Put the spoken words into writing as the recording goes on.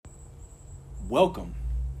Welcome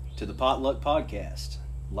to the Potluck Podcast,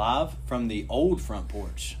 live from the old front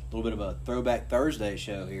porch. A little bit of a throwback Thursday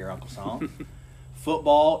show here, Uncle Song.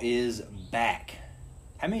 Football is back.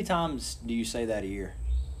 How many times do you say that a year?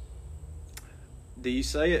 Do you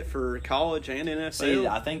say it for college and NFL? See,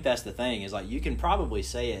 I think that's the thing, is like you can probably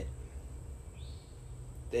say it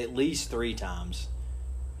at least 3 times,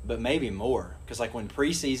 but maybe more. Because like when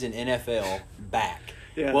preseason NFL back.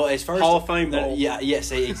 Yeah. Well, it's first Hall of Fame Bowl.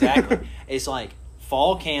 See, exactly. It's like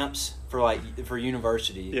fall camps for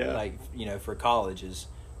university, Yeah. for colleges,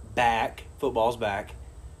 back, football's back.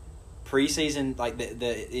 Preseason, like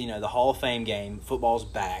the Hall of Fame game, football's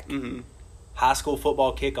back. Mm-hmm. High school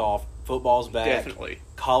football kickoff, football's back. Definitely.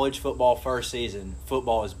 College football first season,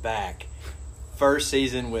 football is back. First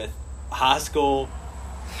season with high school,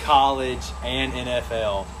 college, and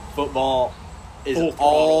NFL. Football is Full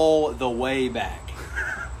all the way back.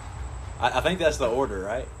 I think that's the order,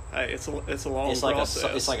 right? Hey, it's a long It's like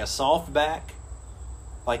process. it's like a soft back,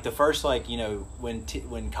 like the first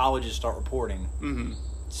when colleges start reporting Mm-hmm.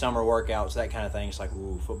 summer workouts, that kind of thing. It's like,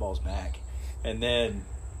 ooh, football's back, and then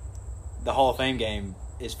the Hall of Fame game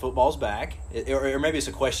is football's back, or maybe it's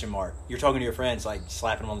a question mark. You're talking to your friends, like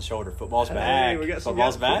slapping them on the shoulder. Football's back. We got some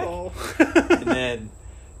Football's back. football. And then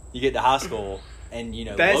you get to high school, and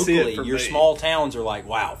That's it locally, for your me. small towns are like,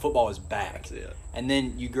 wow, football is back. That's it. And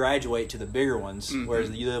then you graduate to the bigger ones, Mm-hmm. whereas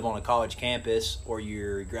you live on a college campus or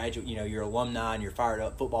you're you're alumni and you're fired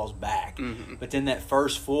up. Football's back. Mm-hmm. But then that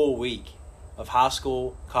first full week of high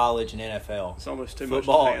school, college, and NFL, It's almost too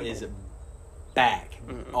football much to handle. is back.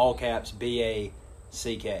 Mhm. All caps,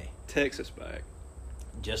 BACK, Texas back.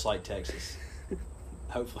 just like Texas.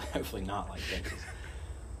 Hopefully not like Texas.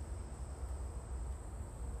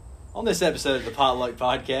 On this episode of the Potluck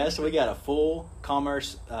Podcast, we got a full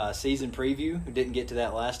Commerce season preview. We didn't get to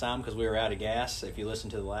that last time because we were out of gas. If you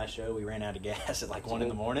listened to the last show, we ran out of gas at like 1 in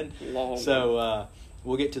the morning. Long. So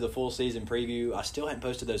we'll get to the full season preview. I still haven't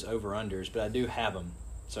posted those over-unders, but I do have them.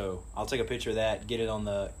 So I'll take a picture of that, get it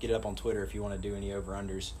up on Twitter if you want to do any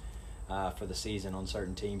over-unders for the season on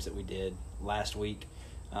certain teams that we did last week.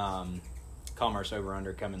 Commerce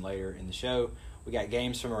over-under coming later in the show. We got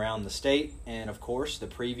games from around the state, and of course the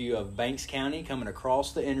preview of Banks County coming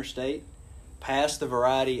across the interstate, past the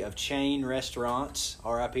variety of chain restaurants,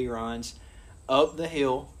 RIP Ron's, up the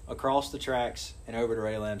hill, across the tracks, and over to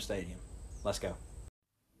Ray Lamb Stadium. Let's go.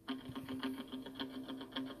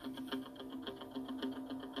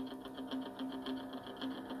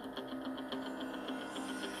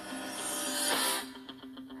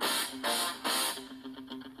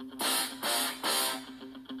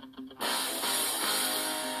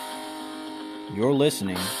 You're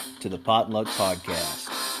listening to the Potluck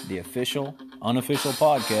Podcast, the official, unofficial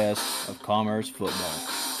podcast of Commerce Football.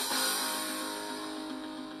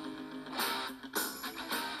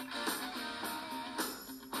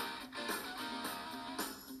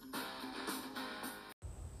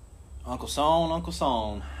 Uncle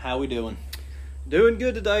Son, how we doing? Doing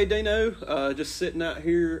good today, Dino. Just sitting out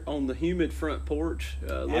here on the humid front porch.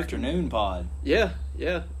 Afternoon pod. Yeah.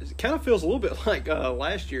 It kind of feels a little bit like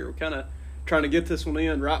last year. We're kind of trying to get this one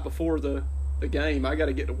in right before the game. I got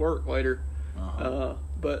to get to work later. Uh-huh.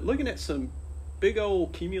 But looking at some big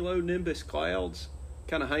old cumulonimbus clouds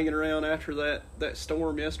kind of hanging around after that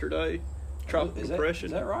storm yesterday. Tropical depression.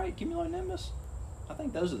 Is that right? Cumulonimbus? I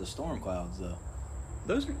think those are the storm clouds, though.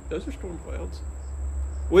 Those are storm clouds.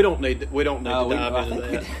 We don't need to dive into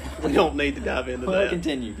that. We don't need to dive into Well, that.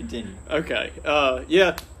 continue. Okay.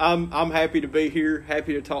 I'm happy to be here.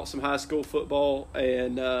 Happy to talk some high school football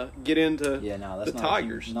and get into That's the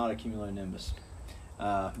Tigers. not a cumulonimbus.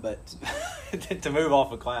 But to move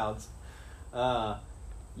off of clouds, some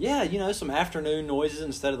afternoon noises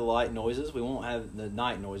instead of the light noises. We won't have the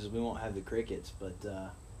night noises. We won't have the crickets. But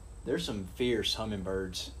there's some fierce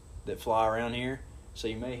hummingbirds that fly around here. So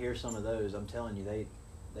you may hear some of those. I'm telling you,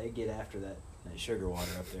 they get after that sugar water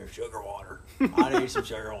up there. Sugar water. I need some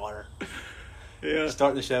sugar water. Yeah.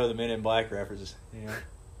 Start the show with the Men in Black references.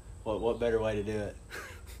 What better way to do it?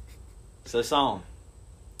 So, Song,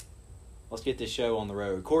 let's get this show on the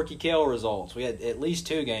road. Corky Kell results. We had at least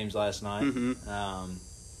 2 games last night. Mm-hmm.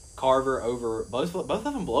 Carver over both of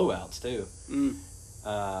them blowouts too.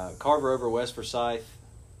 Carver over West Forsyth,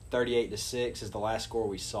 38-6 is the last score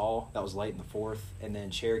we saw. That was late in the 4th, and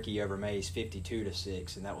then Cherokee over Mays,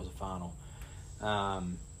 52-6, and that was a final.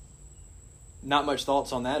 Not much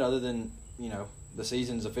thoughts on that other than the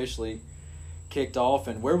season's officially kicked off,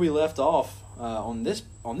 and where we left off on this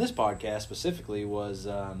podcast specifically was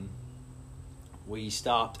we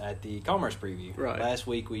stopped at the Commerce preview. Right. Last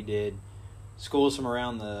week we did schools from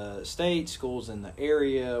around the state, schools in the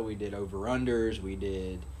area. We did over-unders. We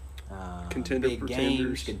did contender big pretenders.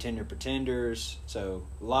 games, contender pretenders. So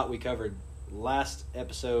a lot we covered last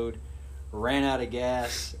episode. Ran out of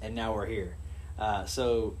gas, and now we're here.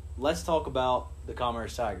 So let's talk about the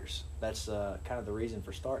Commerce Tigers. That's kind of the reason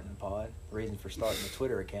for starting the pod, the reason for starting the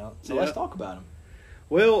Twitter account. So let's talk about them.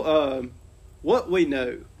 Well, what we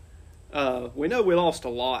know we lost a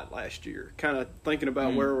lot last year. Kind of thinking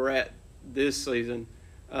about where we're at this season,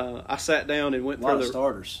 I sat down and went through a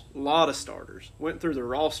lot of starters. Went through the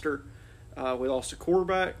roster. We lost a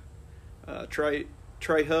quarterback, Trey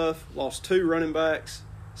Huff. Lost 2 running backs,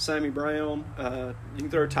 Sammy Brown. You can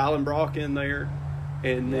throw Tylen Brock in there,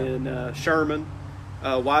 and then Sherman.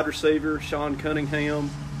 Wide receiver, Sean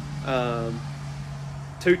Cunningham.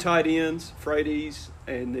 2 tight ends, Frades,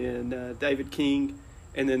 and then David King.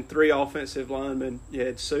 And then 3 offensive linemen. You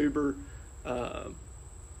had Suber,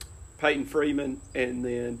 Peyton Freeman, and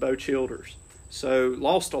then Bo Childers. So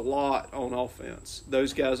lost a lot on offense.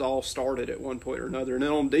 Those guys all started at one point or another. And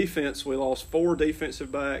then on defense, we lost 4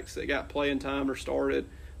 defensive backs that got playing time or started,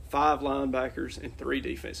 5 linebackers, and 3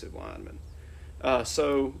 defensive linemen.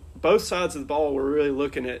 So both sides of the ball, we're really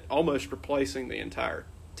looking at almost replacing the entire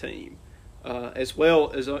team. As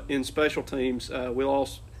well as in special teams, we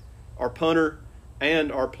lost our punter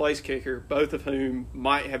and our place kicker, both of whom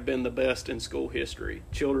might have been the best in school history.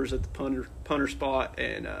 Childers at the punter spot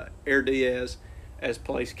and Air Diaz as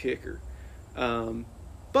place kicker.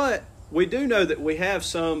 But we do know that we have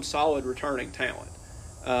some solid returning talent.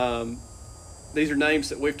 These are names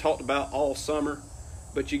that we've talked about all summer,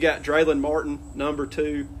 but you got Draylon Martin, number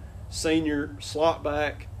 2, senior slot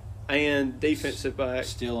back and defensive back.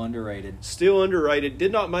 Still underrated.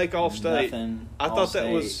 Did not make All-State. I thought that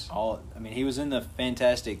was he was in the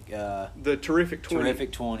fantastic the terrific 20.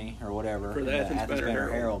 Terrific 20 or whatever for the Athens Banner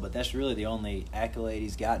Herald, but that's really the only accolade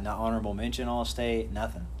he's got. Not honorable mention All-State,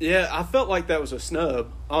 nothing. Yeah, I felt like that was a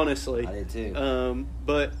snub, honestly. I did too.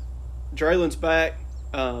 But Draylon's back.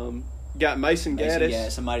 Got Mason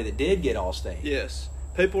Gaddis. Somebody that did get All-State. Yes.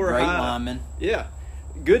 People were great high. lineman. Yeah.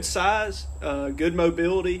 Good size, good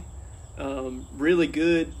mobility, really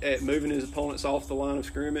good at moving his opponents off the line of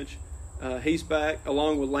scrimmage. He's back,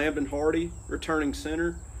 along with Lambden Hardy, returning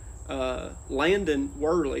center. Landon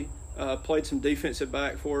Worley played some defensive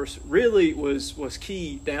back for us. Really was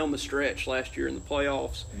key down the stretch last year in the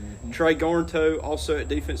playoffs. Mm-hmm. Trey Garnto also at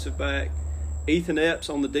defensive back. Ethan Epps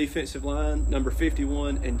on the defensive line, number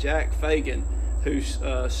 51, and Jack Fagan, who's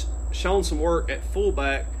shown some work at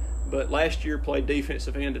fullback, but last year played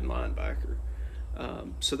defensive end and linebacker.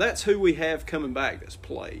 So that's who we have coming back that's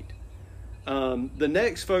played. The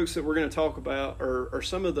next folks that we're going to talk about are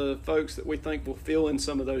some of the folks that we think will fill in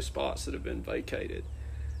some of those spots that have been vacated.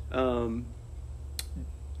 I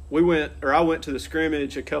went to the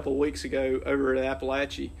scrimmage a couple weeks ago over at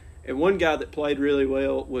Appalachia, and one guy that played really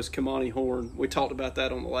well was Kamani Horn. We talked about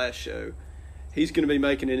that on the last show. He's going to be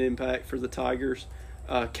making an impact for the Tigers.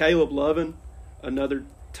 Caleb Lovin, another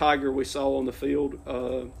Tiger we saw on the field,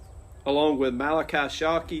 along with Malachi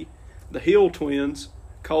Shockey, the Hill twins,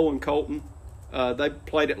 Cole and Colton. They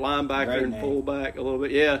played at linebacker and fullback a little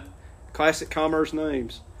bit. Yeah, classic Commerce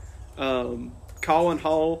names. Colin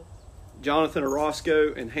Hall, Jonathan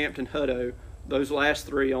Orozco, and Hampton Hutto, those last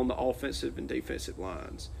 3 on the offensive and defensive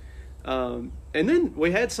lines. And then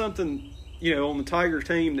we had something, on the Tiger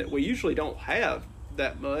team that we usually don't have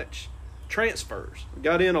that much, transfers. We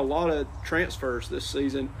got in a lot of transfers this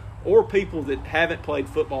season, or people that haven't played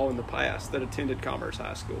football in the past that attended Commerce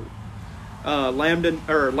High School. Landon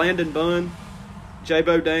Bunn,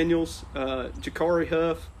 J-Bo Daniels, Jakari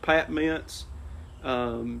Huff, Pat Mintz,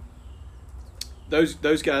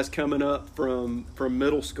 those guys coming up from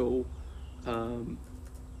middle school.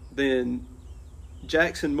 Then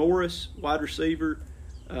Jackson Morris, wide receiver,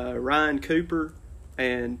 Ryan Cooper,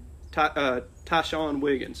 and Tyshawn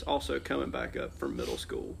Wiggins also coming back up from middle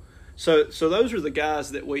school. So those are the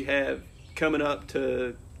guys that we have coming up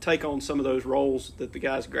to take on some of those roles that the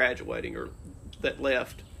guys graduating or that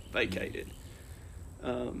left vacated.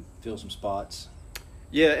 Fill some spots.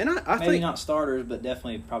 Yeah, and I maybe think not starters, but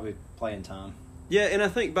definitely probably playing time. Yeah, and I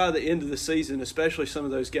think by the end of the season, especially some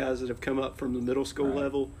of those guys that have come up from the middle school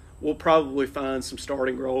level, we'll probably find some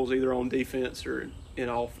starting roles either on defense or in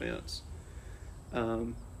offense.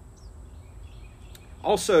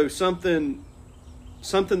 Also, something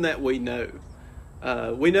that we know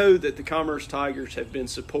that the Commerce Tigers have been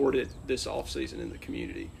supported this offseason in the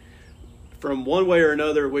community. From one way or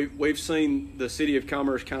another, we've seen the city of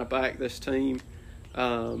Commerce kind of back this team,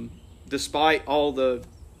 despite all the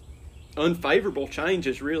unfavorable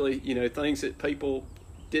changes. Really, things that people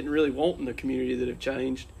didn't really want in the community that have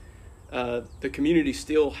changed. The community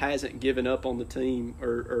still hasn't given up on the team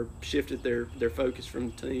or shifted their focus from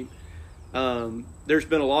the team. There's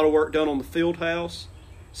been a lot of work done on the field house.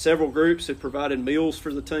 Several groups have provided meals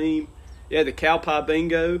for the team. You had the Cow Pie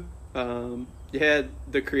Bingo. You had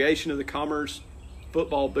the creation of the Commerce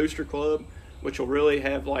Football Booster Club, which will really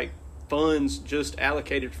have like funds just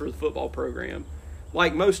allocated for the football program,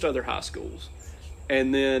 like most other high schools.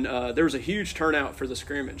 And then there was a huge turnout for the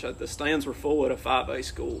scrimmage. The stands were full at a 5A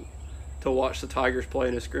school to watch the Tigers play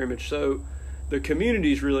in a scrimmage. So the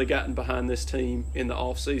community's really gotten behind this team in the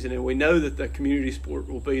off season, and we know that the community support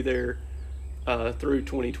will be there through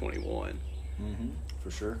 2021.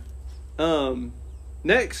 For sure.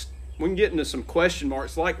 Next, we can get into some question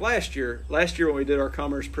marks. Like last year when we did our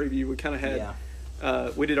Commerce preview, we kind of had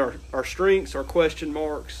we did our strengths, our question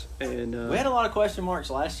marks, and we had a lot of question marks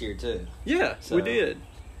last year too. Yeah, so. We did.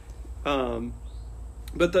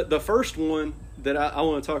 But the first one that I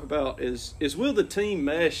want to talk about is will the team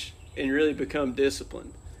mesh and really become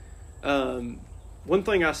disciplined? One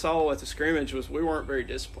thing I saw at the scrimmage was we weren't very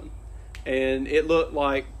disciplined, and it looked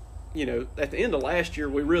like, at the end of last year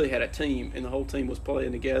we really had a team and the whole team was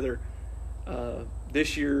playing together.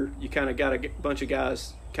 This year you kind of got a bunch of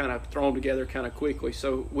guys kind of thrown together kind of quickly.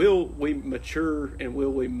 So will we mature and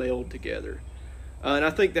will we meld together? And I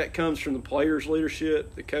think that comes from the players'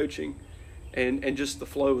 leadership, the coaching, and just the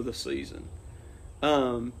flow of the season.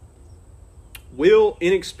 Will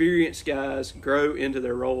inexperienced guys grow into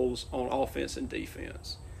their roles on offense and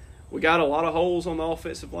defense? We got a lot of holes on the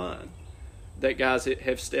offensive line that guys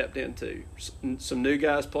have stepped into. Some new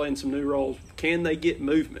guys playing some new roles. Can they get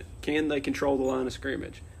movement? Can they control the line of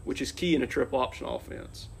scrimmage, which is key in a triple option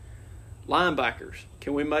offense? Linebackers,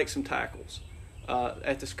 can we make some tackles?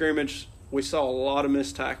 At the scrimmage, we saw a lot of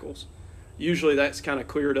missed tackles. Usually that's kind of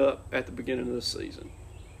cleared up at the beginning of the season.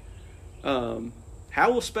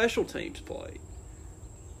 How will special teams play?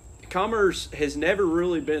 Commerce has never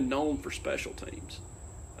really been known for special teams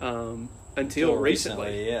until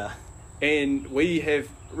recently. Yeah. And we have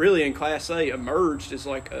really in Class A emerged as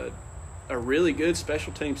like a really good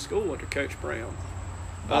special team school under Coach Brown.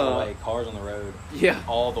 By the way, Cars on the Road. Yeah.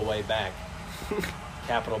 All the way back.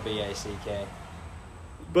 Capital B-A-C-K.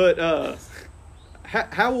 But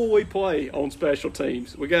how will we play on special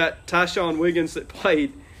teams? We got Tyshawn Wiggins that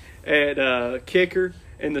played at kicker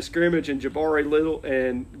in the scrimmage, and Jabari Little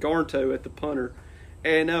and Garnto at the punter.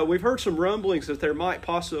 And we've heard some rumblings that there might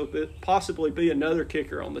possibly be another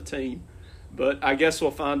kicker on the team. But I guess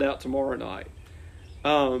we'll find out tomorrow night.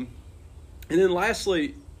 And then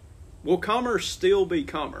lastly, will Commerce still be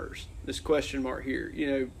Commerce? This question mark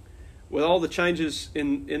here. With all the changes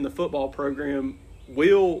in the football program,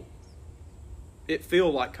 will it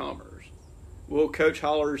feel like Commerce? Will Coach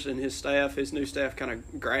Hollers and his new staff, kind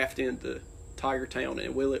of graft into Tiger Town,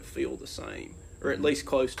 and will it feel the same, or at least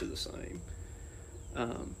close to the same?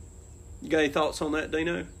 You got any thoughts on that,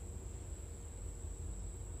 Dino?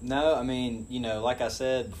 No, I mean, like I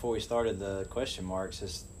said before we started the question marks,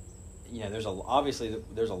 is there's a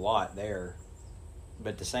lot there,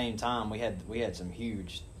 but at the same time we had some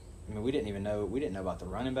huge. I mean, we didn't know about the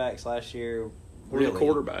running backs last year. Or the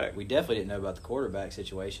quarterback. We definitely didn't know about the quarterback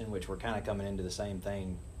situation, which we're kind of coming into the same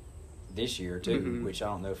thing this year too. Mm-hmm. Which I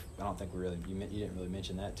don't think you didn't really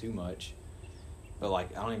mention that too much. But I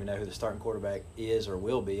don't even know who the starting quarterback is or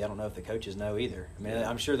will be. I don't know if the coaches know either. I mean,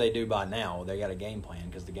 I'm sure they do by now. They got a game plan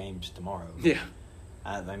because the game's tomorrow. Yeah.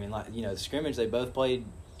 I mean, the scrimmage, they both played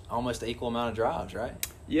almost the equal amount of drives, right?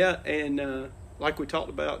 Yeah, and like we talked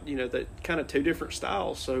about, that kind of two different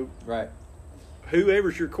styles. So right.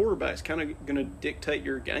 Whoever's your quarterback is kind of going to dictate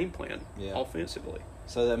your game plan offensively.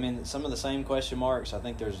 So, I mean, some of the same question marks. I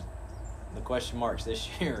think the question marks this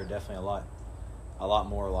year are definitely a lot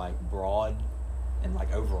more broad and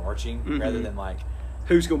overarching rather than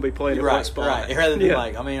who's going to be playing at what spot. Right, rather than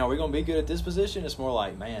are we going to be good at this position? It's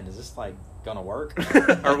more man, is this going to work?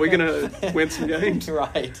 Are we going to win some games?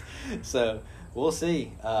 Right. So, we'll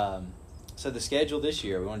see. So, the schedule this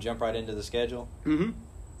year, we want to jump right into the schedule? Mm-hmm.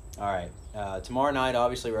 All right. Tomorrow night,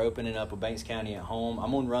 obviously, we're opening up with Banks County at home.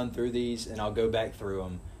 I'm going to run through these, and I'll go back through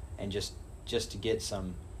them and just to get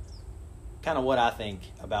some kind of what I think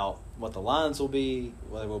about what the lines will be,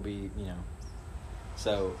 whether we'll be,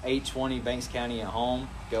 So 8:20 Banks County at home,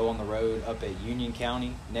 go on the road up at Union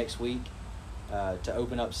County next week to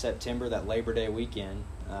open up September, that Labor Day weekend.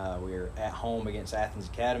 We're at home against Athens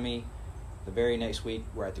Academy. The very next week,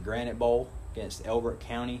 we're at the Granite Bowl against Elbert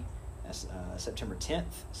County. That's September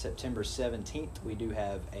 10th. September 17th, we do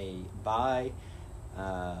have a bye.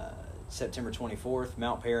 September 24th,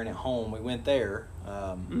 Mount Perrin at home. We went there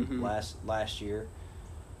last year.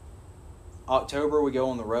 October, we go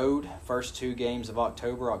on the road. First 2 games of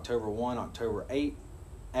October, October 1, October 8,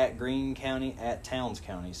 at Greene County, at Towns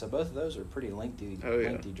County. So both of those are pretty lengthy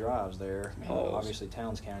drives there. Obviously,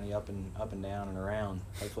 Towns County up and down and around.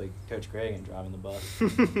 Hopefully, Coach Greg ain't driving the bus.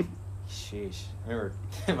 Sheesh. I remember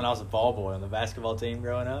when I was a ball boy on the basketball team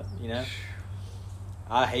growing up, you know.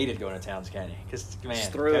 I hated going to Towns County because,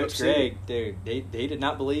 man, Coach Greg, dude, he did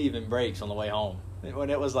not believe in brakes on the way home. When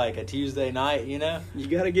it was like a Tuesday night, you know. You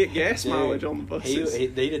got to get gas mileage on the buses. He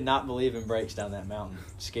did not believe in brakes down that mountain.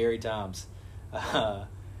 Scary times.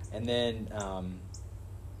 And then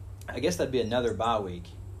I guess that'd be another bye week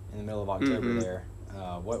in the middle of October there.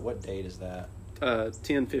 What date is that?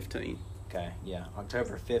 10/15. Okay, yeah.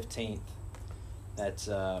 October 15th. That's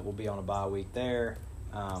we'll be on a bye week there.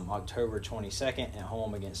 October 22nd at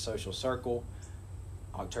home against Social Circle.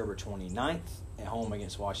 October 29th at home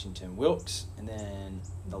against Washington Wilkes. And then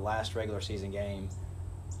the last regular season game,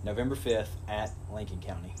 November 5th at Lincoln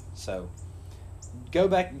County. So going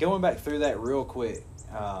back through that real quick,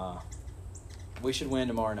 we should win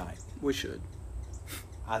tomorrow night. We should.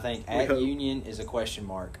 I think at Union is a question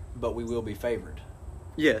mark, but we will be favored.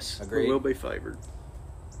 Yes, agreed. We will be favored.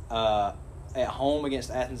 At home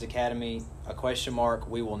against Athens Academy, a question mark.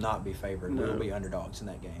 We will not be favored. No. We will be underdogs in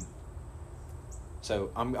that game.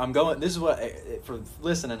 So I'm going. This is what, for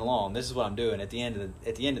listening along, this is what I'm doing. At the end of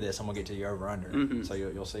this, I'm gonna get to your over under. Mm-hmm. So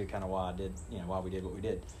you'll see kind of why we did what we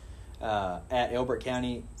did. At Elbert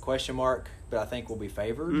County, question mark, but I think we'll be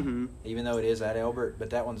favored, even though it is at Elbert.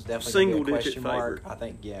 But that one's definitely going to be a question mark. I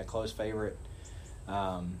think, close favorite.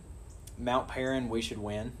 Mount Perrin, we should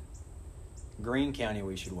win. Greene County,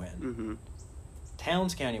 we should win.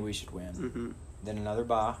 Towns County, we should win. Then another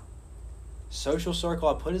bye. Social Circle,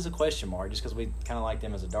 I put as a question mark just because we kind of like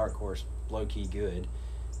them as a dark horse, low-key good.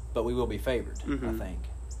 But we will be favored, I think,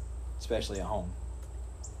 especially at home.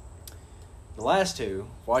 The last two,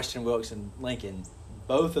 Washington Wilkes and Lincoln,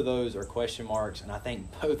 both of those are question marks, and I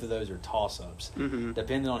think both of those are toss-ups.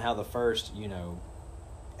 Depending on how the first,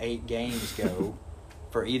 8 games go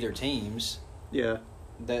for either teams,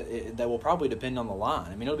 that will probably depend on the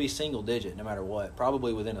line. I mean, it'll be single-digit no matter what,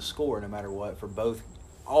 probably within a score no matter what for both.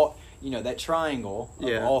 That triangle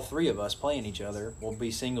of all three of us playing each other will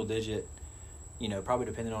be single-digit, probably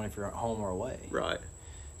depending on if you're at home or away. Right.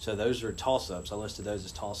 So those are toss-ups. I listed those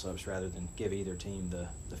as toss-ups rather than give either team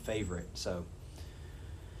the favorite. So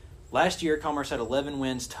last year, Commerce had 11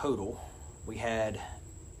 wins total. We had,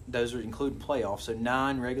 those are including playoffs, so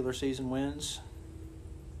 9 regular season wins.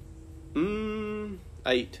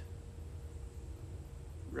 8.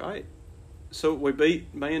 Right. So we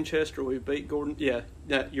beat Manchester. We beat Gordon. Yeah,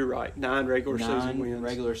 you're right. 9 regular season wins. 9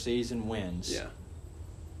 regular season wins. Yeah.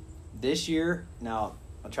 This year, now,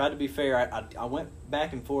 I tried to be fair. I went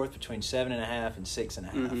back and forth between 7.5 and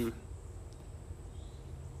 6.5,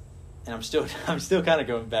 and I'm still kind of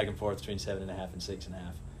going back and forth between 7.5 and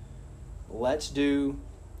 6.5. Let's do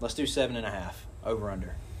 7.5 over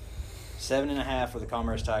under. 7.5 for the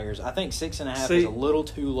Commerce Tigers. I think 6.5 is a little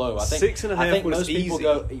too low. I think 6.5 was most people easy.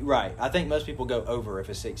 go right. I think most people go over if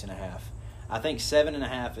it's 6.5. I think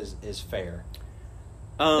 7.5 is fair.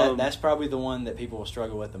 That's probably the one that people will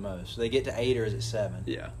struggle with the most. They get to 8 or is it 7?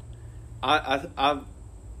 Yeah, I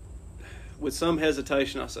with some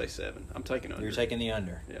hesitation I say 7. I'm taking under. You're taking the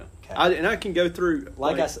under. Yeah, okay. I can go through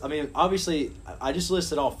obviously I just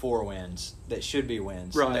listed all 4 wins that should be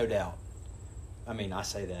wins, right. No doubt. I mean, I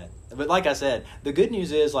say that. But like I said, the good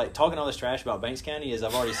news is, talking all this trash about Banks County is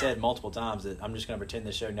I've already said multiple times that I'm just going to pretend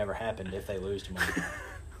this show never happened if they lose tomorrow.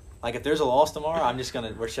 If there's a loss tomorrow,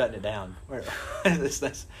 we're shutting it down. It's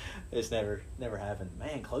never happened.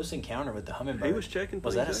 Man, close encounter with the hummingbird. He was checking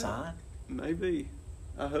Was things that a out. sign? Maybe.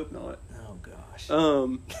 I hope not. Oh, gosh.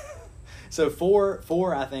 So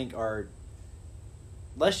 4 I think are,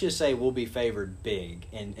 let's just say we'll be favored big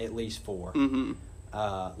in at least 4.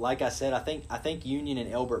 Like I said, I think Union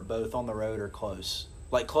and Elbert both on the road are close.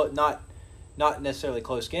 Not necessarily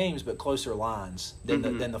close games, but closer lines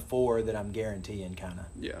than the 4 that I'm guaranteeing, kind of.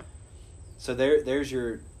 Yeah. So there's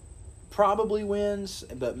your probably wins,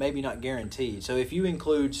 but maybe not guaranteed. So if you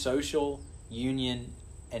include Social, Union,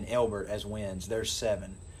 and Elbert as wins, there's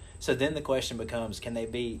 7. So then the question becomes, can they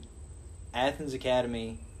beat Athens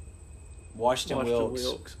Academy, Washington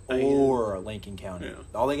Wilkes, or Lincoln County? Yeah.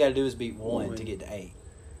 All they got to do is beat 1 to get to 8.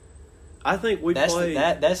 I think that's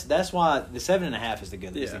why the 7.5 is the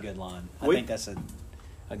good line. I think that's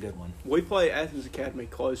a good one. We play Athens Academy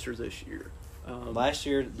closer this year. Last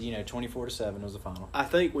year, 24-7 was the final. I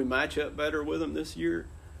think we match up better with them this year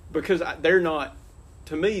because they're not.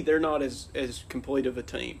 To me, they're not as complete of a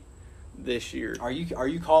team. this year. Are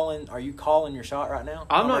you calling your shot right now?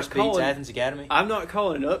 I'm not Commerce beats calling Athens Academy. I'm not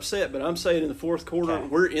calling an upset, but I'm saying in the fourth quarter Okay.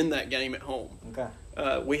 we're in that game at home. Okay.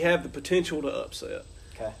 We have the potential to upset.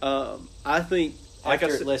 Okay. I think. Like I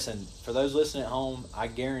said, Listen, for those listening at home, I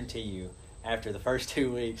guarantee you, after the first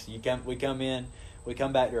 2 weeks, we come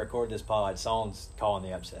back to record this pod. Song's calling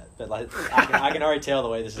the upset, but like I can already tell the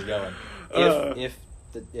way this is going. If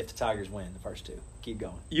the Tigers win the first two, keep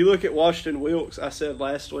going. You look at Washington Wilkes. I said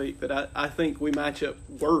last week that I think we match up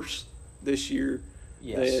worse this year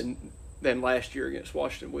than last year against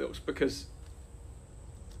Washington Wilkes because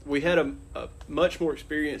we had a much more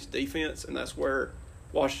experienced defense, and that's where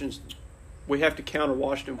we have to counter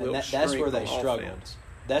Washington Wilkes. That's where they on struggled. offense.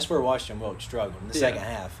 That's where Washington Wilkes struggled in the second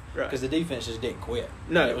half because the defense just didn't quit.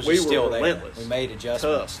 No, it was we just were still relentless. there. We made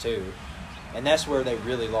adjustments too, and that's where they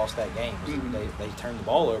really lost that game. They turned the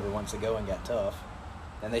ball over once the going got tough,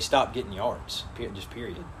 and they stopped getting yards.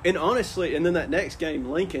 Period. And honestly, and then that next game,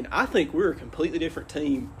 Lincoln, I think we're a completely different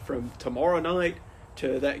team from tomorrow night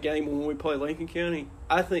to that game when we play Lincoln County.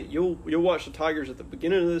 I think you'll watch the Tigers at the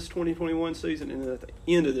beginning of this 2021 season and then at the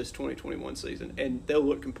end of this 2021 season, and they'll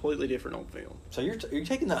look completely different on film. So you're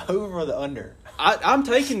taking the over or the under? I'm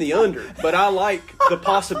taking the under, but I like the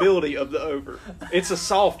possibility of the over. It's a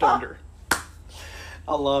soft under.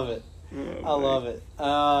 I love it. Oh, I love it.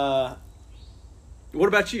 What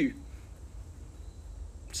about you?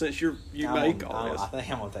 Since you make all this. I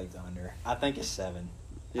think I'm going to take the under. I think it's 7.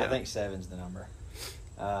 Yeah. I think 7's the number.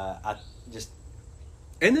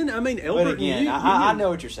 And then, I mean, Elbert. But again, I know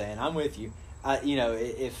what you're saying. I'm with you.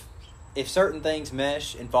 If certain things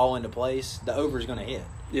mesh and fall into place, the over is going to hit.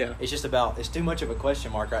 Yeah. It's too much of a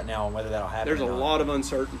question mark right now on whether that'll happen. There's or a not. lot of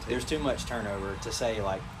uncertainty. There's too much turnover to say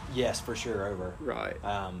like yes for sure over. Right.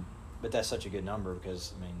 But that's such a good number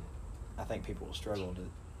because I think people will struggle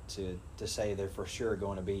to say they're for sure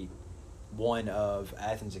going to beat one of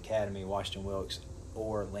Athens Academy, Washington Wilkes,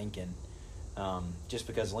 or Lincoln. Just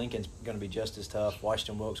because Lincoln's going to be just as tough,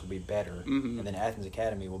 Washington Wilkes will be better, and then Athens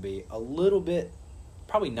Academy will be a little bit,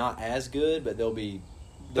 probably not as good, but they've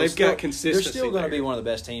got consistency. They're still going to be one of the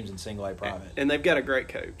best teams in single A private, and they've got a great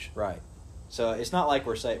coach. Right. So it's not like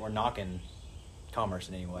we're knocking Commerce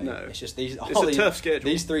in any way. No, it's just it's a tough schedule.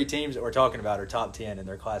 These 3 teams that we're talking about are top 10 in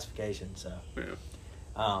their classification. So yeah.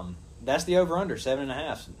 That's the over/under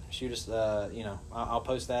 7.5. Shoot us. I'll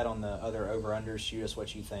post that on the other over/unders. Shoot us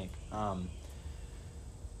what you think.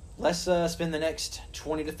 Let's spend the next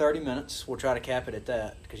 20 to 30 minutes. We'll try to cap it at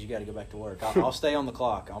that because you got to go back to work. I'll stay on the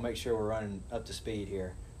clock. I'll make sure we're running up to speed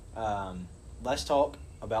here. Let's talk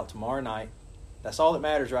about tomorrow night. That's all that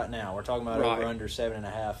matters right now. We're talking about over/under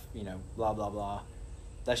 7.5. Blah blah blah.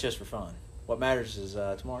 That's just for fun. What matters is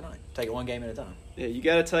tomorrow night. Take it one game at a time. Yeah, you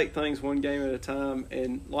got to take things one game at a time.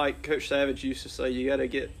 And like Coach Savage used to say, you got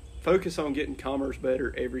to focus on getting Commerce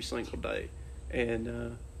better every single day.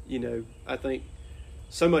 And I think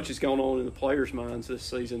so much has gone on in the players' minds this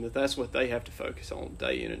season that's what they have to focus on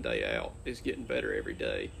day in and day out is getting better every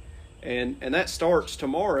day. And that starts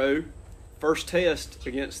tomorrow. First test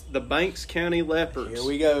against the Banks County Leopards. Here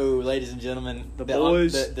we go, ladies and gentlemen. The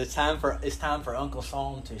boys. It's time for Uncle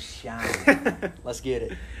Song to shine. Let's get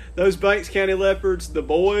it. Those Banks County Leopards, the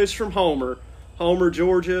boys from Homer,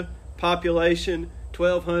 Georgia, population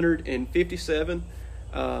 1,257.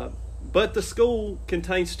 But the school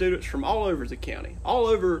contains students from all over the county, all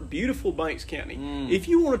over beautiful Banks County. If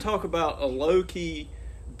you want to talk about a low-key,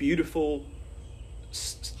 beautiful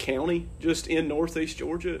county just in northeast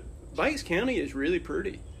Georgia, Banks County is really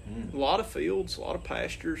pretty. A lot of fields, a lot of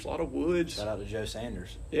pastures, a lot of woods. Shout out to Joe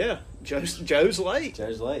Sanders. Yeah, Joe's Lake.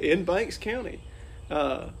 Joe's Lake. In Banks County.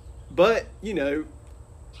 But,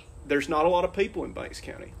 there's not a lot of people in Banks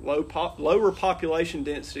County. Lower population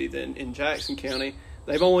density than in Jackson County.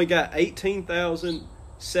 They've only got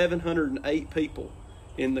 18,708 people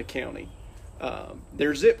in the county.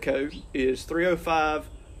 Their zip code is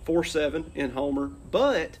 30547 in Homer,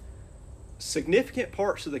 but significant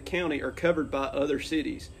parts of the county are covered by other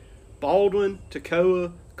cities. Baldwin,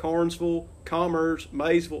 Toccoa, Carnesville, Commerce,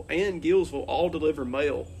 Maysville, and Gillsville all deliver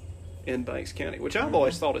mail in Banks County, which I've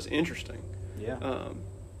always thought is interesting. Yeah.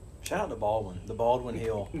 Shout out to Baldwin, the Baldwin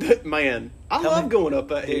Hill. Man, I love going up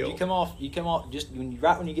that hill. You come off just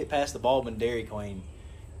right when you get past the Baldwin Dairy Queen.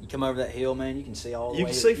 You come over that hill, man. You can see all the way. You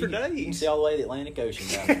can see for days. You can see all the way to the Atlantic Ocean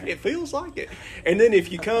down there. It feels like it. And then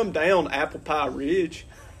if you come down Apple Pie Ridge,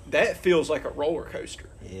 that feels like a roller coaster.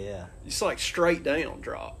 Yeah, it's like straight down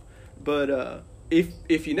drop. But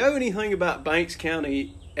if you know anything about Banks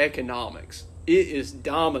County economics, it is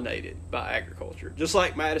dominated by agriculture. Just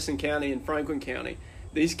like Madison County and Franklin County,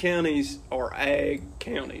 these counties are ag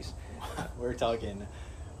counties. we're talking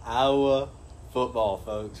Iowa football,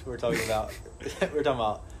 folks. We're talking about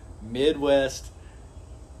Midwest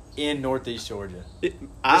in Northeast Georgia. Just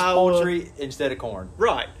Iowa, poultry instead of corn.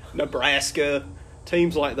 right? Nebraska,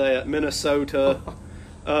 teams like that, Minnesota.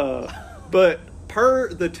 But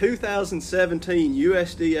per the 2017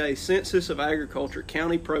 USDA Census of Agriculture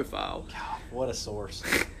County Profile, God, what a source.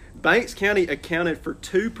 Banks County accounted for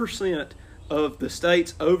 2% of the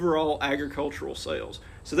state's overall agricultural sales.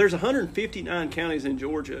 So there's 159 counties in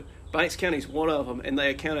Georgia. Banks County's one of them, and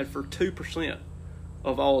they accounted for 2%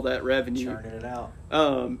 of all that revenue. Churning it out.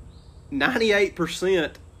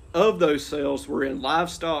 98% of those sales were in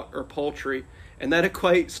livestock or poultry, and that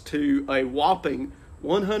equates to a whopping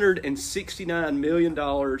 $169 million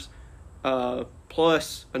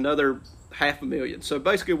plus another $500,000. So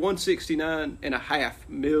basically $169.5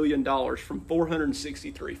 million from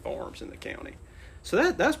 463 farms in the county.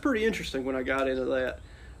 So that's pretty interesting when I got into that.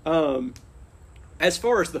 As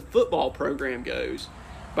far as the football program goes,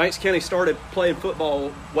 Banks County started playing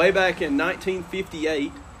football way back in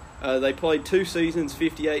 1958. They played 2 seasons,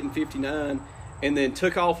 58 and 59, and then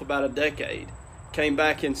took off about a decade. Came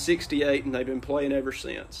back in 68, and they've been playing ever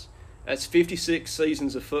since. That's 56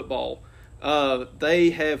 seasons of football.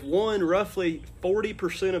 They have won roughly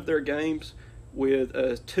 40% of their games with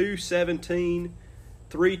a 217,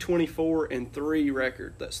 324, and 3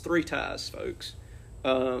 record. That's 3 ties, folks.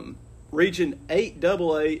 Region 8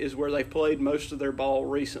 AA is where they've played most of their ball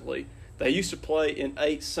recently. They used to play in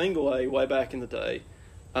 8 single A way back in the day.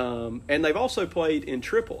 And they've also played in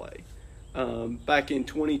AAA back in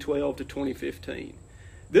 2012 to 2015.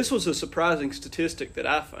 This was a surprising statistic that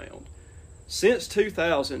I found. Since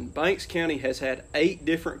 2000, Banks County has had 8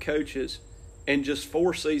 different coaches and just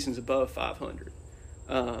 4 seasons above 500.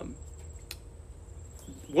 One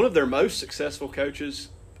of their most successful coaches,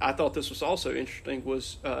 I thought this was also interesting,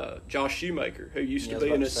 was Josh Shoemaker, who used to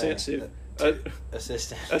be an assistant coach,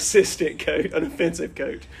 an offensive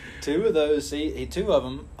coach. 2 of those, 2 of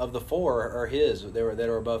them of the 4 are his. That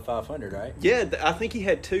are above 500, right? Yeah, I think he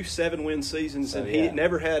had 2 7-win seasons, and he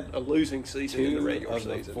never had a losing season in the regular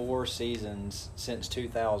season. 2 of the 4 seasons since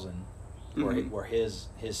 2000 were his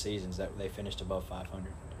seasons that they finished above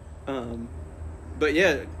 500. But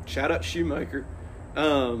yeah, shout out Shoemaker.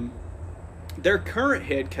 Their current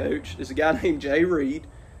head coach is a guy named Jay Reed.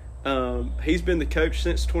 He's been the coach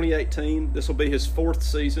since 2018. This will be his 4th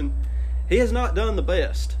season. He has not done the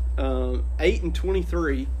best.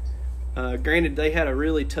 8-23. Granted, they had a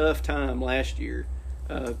really tough time last year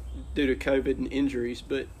due to COVID and injuries,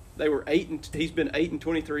 but they were he's been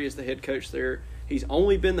 8-23 as the head coach there. He's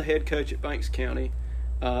only been the head coach at Banks County.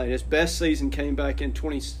 And his best season came back in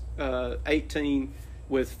 2018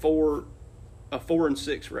 with a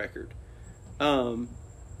 4-6 record.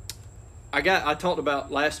 I talked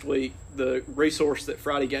about last week the resource that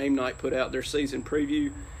Friday Game Night put out, their season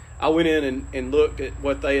preview. I went in and looked at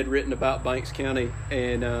what they had written about Banks County,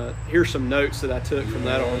 and here's some notes that I took from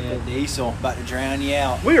that article. Diesel about to drown you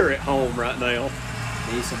out. We're at home right now.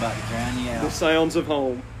 Diesel about to drown you out. The sounds of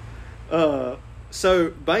home.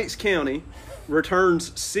 So Banks County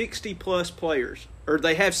returns 60-plus players, or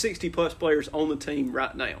they have 60-plus players on the team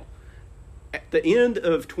right now. At the end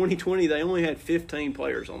of 2020, they only had 15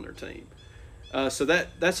 players on their team. So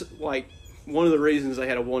that's like one of the reasons they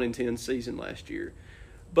had a 1-10 season last year.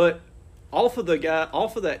 But off of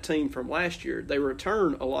that team from last year, they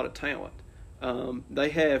return a lot of talent. They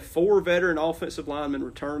have 4 veteran offensive linemen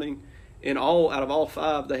returning. Out of all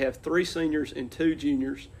 5, they have 3 seniors and 2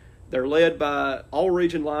 juniors. They're led by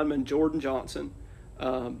all-region lineman Jordan Johnson.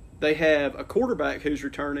 They have a quarterback who's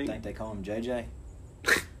returning. I think they call him JJ.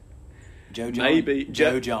 Joe John. Maybe.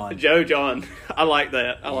 Joe John. Joe John. I like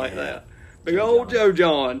that. I like that. Big old Joe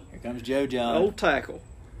John. Here comes Joe John. Old tackle.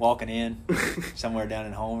 Walking in somewhere down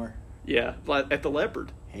in Homer. Yeah, like at the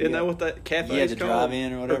Leopard. Isn't that what that cafe is called? Drive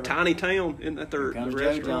in or whatever. Or Tiny Town. Isn't that their Here comes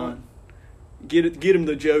restaurant? Joe John. Get him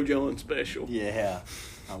the Joe John special. Yeah,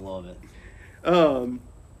 I love it.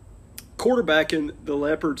 Quarterbacking the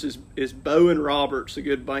Leopards is Bowen Roberts, a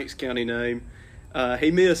good Banks County name.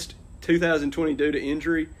 He missed 2020 due to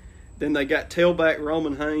injury. Then they got tailback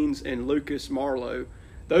Roman Haynes and Lucas Marlowe.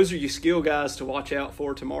 Those are your skill guys to watch out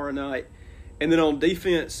for tomorrow night. And then on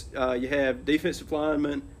defense, you have defensive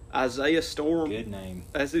lineman Isaiah Storm. Good name.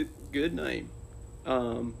 That's a good name.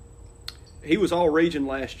 He was all region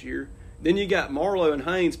last year. Then you got Marlowe and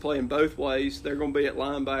Haynes playing both ways. They're going to be at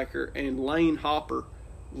linebacker. And Lane Hopper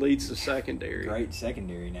leads the secondary. Great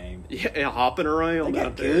secondary name. Yeah, hopping around. They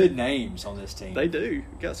got good names on this team. They do.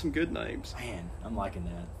 Got some good names. Man, I'm liking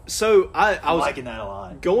that. So I was liking that a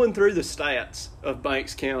lot. Going through the stats of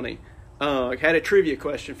Banks County, I had a trivia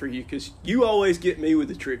question for you because you always get me with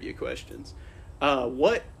the trivia questions.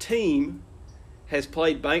 What team has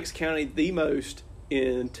played Banks County the most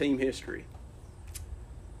in team history?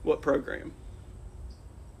 What program?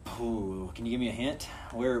 Ooh, can you give me a hint?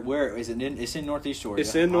 Where is it? It's in Northeast Georgia.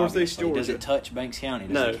 It's in Northeast obviously. Georgia. Does it touch Banks County?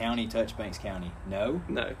 Does No. the county touch Banks County? No.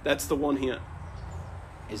 No, that's the one hint.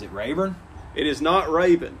 Is it Rayburn? It is not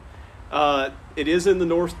Raven. It is in the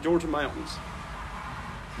North Georgia mountains.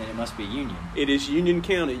 Then it must be Union. It is Union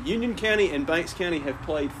County. Union County and Banks County have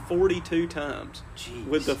played 42 times, Jeez.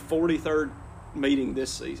 with the 43rd meeting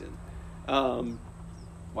this season.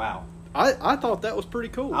 Wow. I thought that was pretty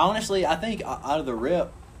cool. Honestly, I think out of the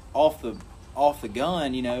rip, off the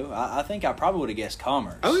gun, I think I probably would have guessed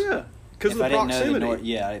Commerce. Oh yeah, because of the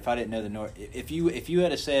proximity. If I didn't know the North, if you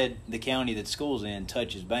had said the county that school's in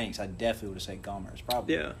touches Banks, I definitely would have said Commerce,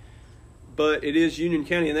 probably. Yeah, but it is Union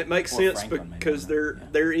County, and that makes Or sense Franklin, maybe, because I don't know.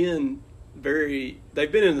 they're in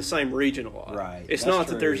they've been in the same region a lot. Right. It's That's not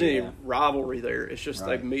that true, there's any yeah. rivalry there. It's just Right.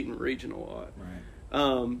 they've met in region a lot.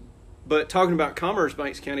 Right. But talking about Commerce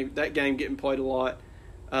Banks County, that game getting played a lot.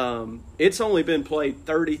 It's only been played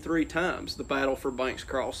 33 times, the battle for Banks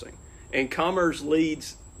Crossing, and Commerce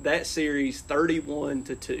leads that series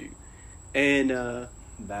 31-2. And The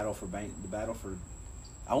battle for.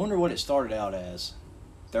 I wonder what it started out as.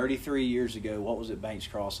 33 years ago, what was it? Banks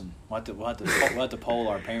Crossing. We'll have to poll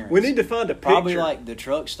our parents. we need to find a picture. Probably like the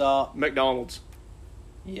truck stop. McDonald's.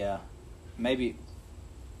 Yeah, maybe.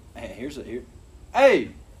 Hey,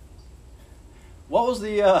 Hey, what was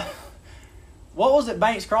it?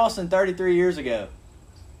 Banks Crossing 33 years ago.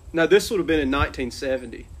 No, this would have been in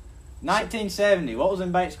 1970. 1970. What was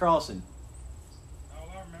in Banks Crossing? All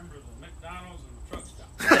I remember is the McDonald's and the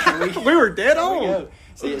truck stop. We were dead There we on. go.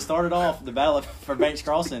 See, it started off the battle for Banks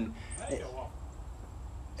Crossing.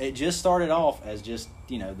 It just started off as just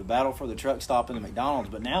the battle for the truck stop and the McDonald's,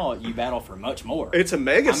 but now you battle for much more. It's a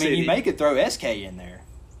mega I city. mean, you may could throw SK in there.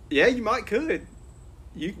 Yeah, you might could.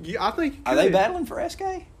 I think you Are they could. battling for SK?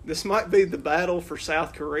 This might be the battle for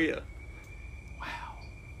South Korea. Wow,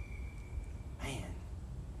 man,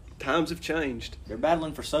 Times have changed. they're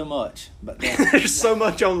battling for so much, but There's so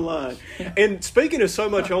much on the line. And speaking of so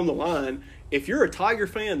much on the line, if you're a Tiger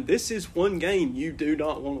fan, this is one game you do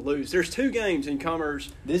not want to lose. There's two games in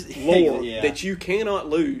Commerce lore yeah. that you cannot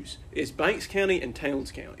lose. It's Banks County and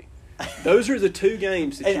Towns County. Those are the two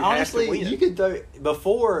games that And you honestly, have to win. you could throw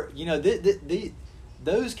before.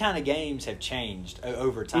 Those kind of games have changed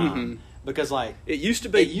over time because It used to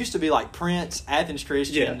be. it used to be like Prince, Athens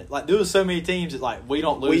Christian. Yeah. Like there was so many teams that like we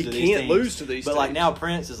don't lose We to these can't teams. lose to these But like teams. now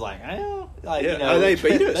Prince is like, they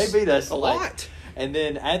beat us. They beat us a like, lot. And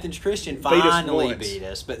then Athens Christian us finally once. beat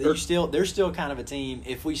us, but They're they're still kind of a team.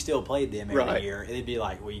 If we still played them every Right. year, it'd be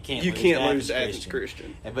like, well, you can't You lose can't to lose to Athens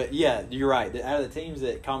Christian. But yeah, you're right. Out of the teams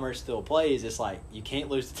that Commerce still plays, it's like you can't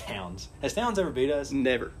lose to Towns. Has Towns ever beat us?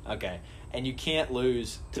 Never. Okay, and you can't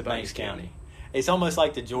lose to Banks Banks County. County. It's almost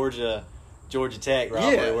like the Georgia Tech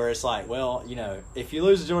rivalry, Yeah. where it's like, well, if you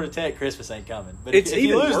lose to Georgia Tech, Christmas ain't coming. But It's if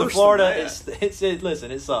you even lose to worse Florida, than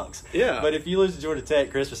listen, it sucks. Yeah. But if you lose to Georgia Tech,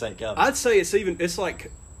 Christmas ain't coming. I'd say it's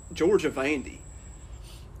like Georgia Vandy.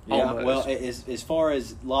 Yeah. almost. Well, as far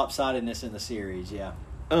as lopsidedness in the series, yeah.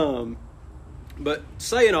 But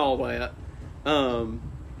saying all that,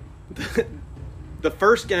 the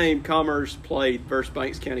first game Commerce played versus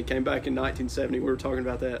Banks County came back in 1970. We were talking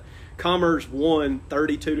about that. Commerce won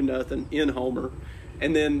 32-0 in Homer,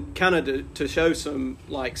 and then kind of to show some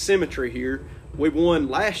like symmetry here, we won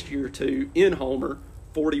last year too in Homer,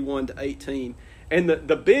 41-18. And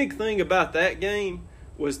the big thing about that game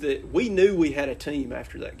was that we knew we had a team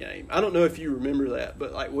after that game. I don't know if you remember that,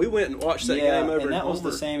 but like we went and watched that game over and in that was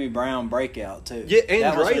Homer. the Sammy Brown breakout too. Yeah, and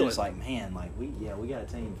that was when Draylen. it's like, man, like we got a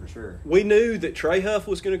team for sure. We knew that Trey Huff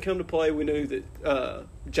was going to come to play. We knew that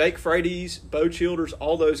Jake Frady's, Bo Childers,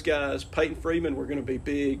 all those guys, Peyton Freeman were going to be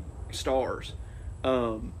big stars.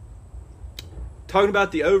 Talking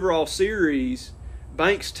about the overall series,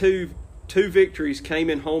 Banks' two victories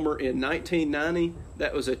came in Homer in 1990.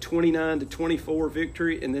 That was a 29-24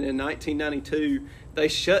 victory, and then in 1992 they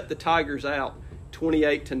shut the Tigers out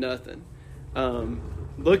 28-0.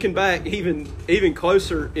 Looking back, even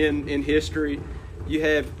closer in history, you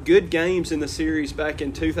have good games in the series back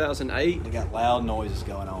in 2008. They got loud noises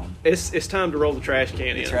going on. It's time to roll the trash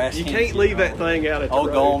can in. Trash You cans can't leave that rolling. thing out at the Old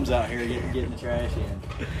road. Gomes out here getting the trash in.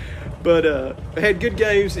 But had good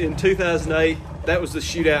games in 2008. That was the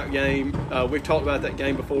shootout game. We've talked about that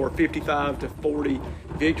game before. 55-40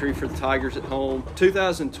 victory for the Tigers at home.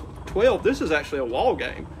 2012. This is actually a wall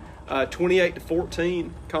game.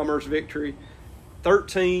 28-14 Commerce victory.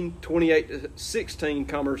 13, 28-16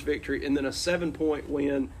 Commerce victory, and then a 7-point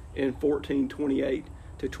win in 14,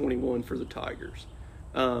 28-21 for the Tigers.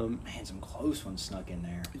 Man, some close ones snuck in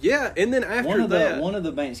there. Yeah, and then after one of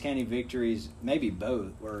the Banks County victories, maybe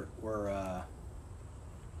both, were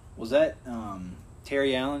was that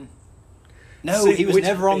Terry Allen? No, he was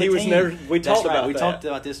never on the team. We talked about that. We talked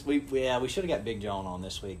about this. We should have got Big John on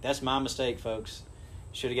this week. That's my mistake, folks.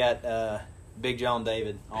 Should have got Big John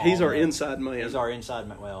David on. He's our inside man. He's our inside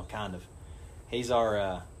man. Well, kind of. He's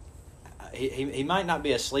our. He might not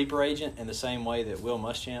be a sleeper agent in the same way that Will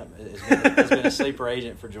Muschamp has been a sleeper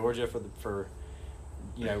agent for Georgia for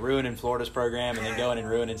ruining Florida's program and then going and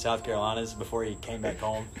ruining South Carolina's before he came back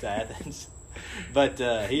home to Athens. But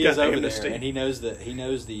he is over there, and he knows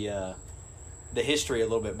the history a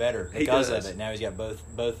little bit better because of it. Now he's got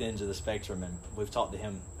both ends of the spectrum, and we've talked to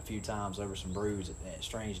him a few times over some brews at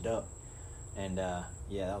Stranged Up. And, that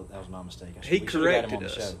was my mistake. He corrected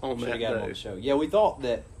us on that day. On the show. Yeah, we thought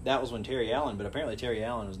that was when Terry Allen, but apparently Terry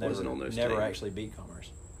Allen was never actually beat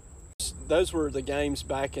Commerce. Those were the games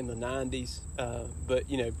back in the 90s. But,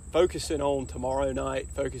 focusing on tomorrow night,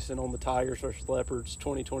 focusing on the Tigers versus Leopards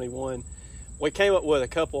 2021, we came up with a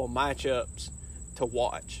couple of matchups to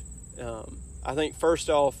watch. I think first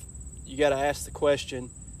off, you got to ask the question,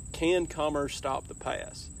 can Commerce stop the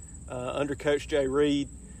pass? Under Coach Jay Reed,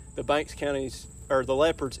 the the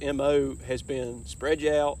Leopards' MO has been spread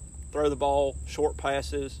you out, throw the ball, short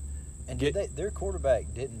passes. And their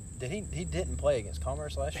quarterback didn't play against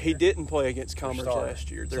Commerce last year? He didn't play against Commerce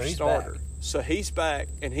last year. Their starter. Back. So he's back,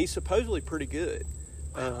 and he's supposedly pretty good.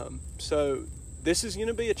 So this is going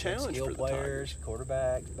to be a challenge for the players, Tigers.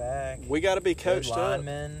 Quarterback back. We got to be coached up.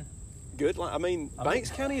 Good line. I mean,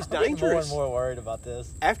 Banks County is dangerous. I'm more and more worried about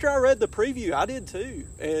this. After I read the preview, I did too.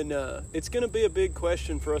 And it's going to be a big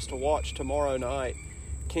question for us to watch tomorrow night.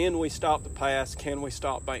 Can we stop the pass? Can we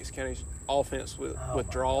stop Banks County's offense with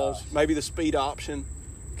draws? Gosh. Maybe the speed option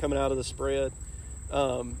coming out of the spread.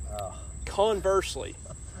 Conversely,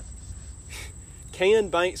 can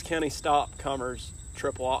Banks County stop Commerce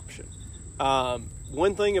triple option?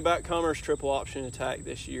 One thing about Commerce triple option attack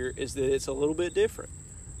this year is that it's a little bit different.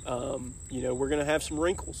 We're going to have some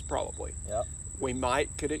wrinkles probably. Yep. We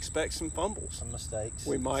could expect some fumbles, some mistakes.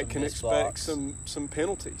 We can expect some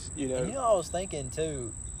penalties. And I was thinking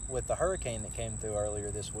too, with the hurricane that came through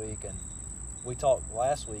earlier this week, and we talked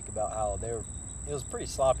last week about how it was a pretty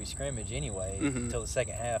sloppy scrimmage anyway until the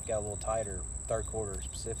second half got a little tighter, third quarter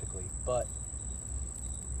specifically. But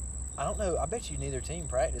I don't know. I bet you neither team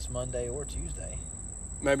practiced Monday or Tuesday.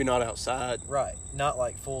 Maybe not outside. Right. Not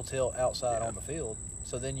like full tilt outside on the field.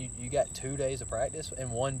 So then you got 2 days of practice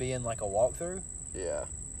and one being like a walkthrough? Yeah.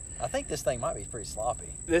 I think this thing might be pretty sloppy.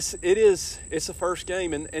 It's a first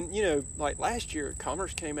game. And like last year,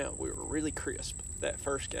 Commerce came out, we were really crisp that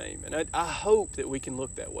first game. And I hope that we can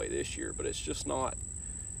look that way this year, but it's just not.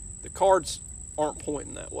 The cards aren't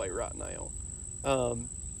pointing that way right now.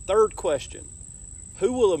 Third question.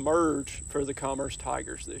 Who will emerge for the Commerce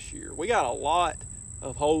Tigers this year? We got a lot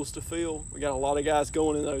of holes to fill. We got a lot of guys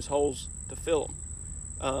going in those holes to fill them.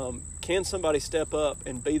 Can somebody step up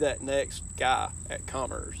and be that next guy at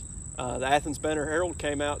Commerce? The Athens Banner-Herald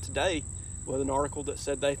came out today with an article that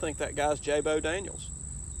said they think that guy's J-Bo Daniels.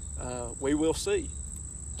 We will see.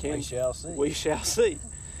 We shall see. We shall see.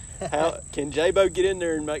 Can J-Bo get in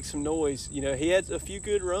there and make some noise? He had a few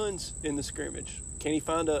good runs in the scrimmage. Can he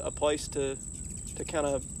find a place to kind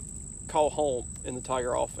of call home in the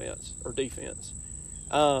Tiger offense or defense?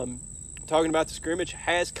 Talking about the scrimmage,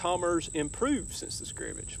 has Commerce improved since the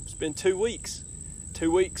scrimmage? It's been 2 weeks. 2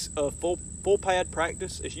 weeks of full pad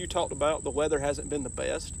practice. As you talked about, the weather hasn't been the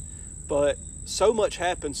best, but so much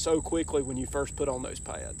happens so quickly when you first put on those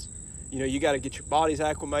pads. You got to get your bodies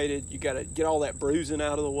acclimated. You got to get all that bruising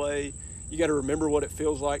out of the way. You got to remember what it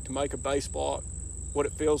feels like to make a base block, what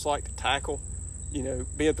it feels like to tackle,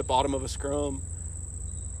 be at the bottom of a scrum.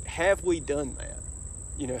 Have we done that?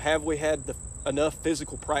 Have we had enough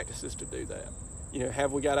physical practices to do that?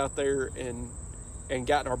 Have we got out there and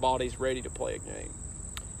gotten our bodies ready to play a game?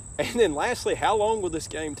 And then lastly, how long will this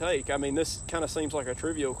game take? I mean, this kind of seems like a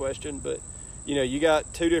trivial question, but, you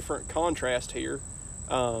got two different contrasts here.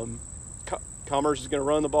 Commerce is going to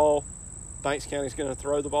run the ball. Banks County is going to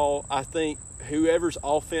throw the ball. I think whoever's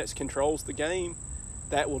offense controls the game,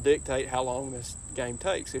 that will dictate how long this game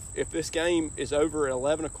takes. If this game is over at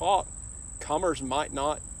 11 o'clock, Commerce might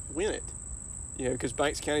not win it, because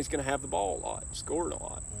Banks County is going to have the ball a lot, scoring a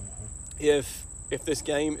lot. Mm-hmm. If this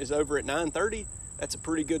game is over at 9:30, that's a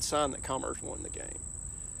pretty good sign that Commerce won the game.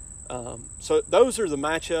 So those are the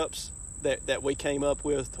matchups that we came up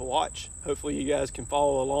with to watch. Hopefully you guys can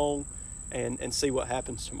follow along. and see what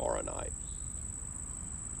happens tomorrow night.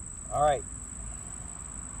 All right.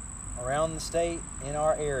 Around the state in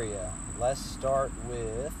our area, let's start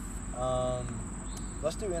with,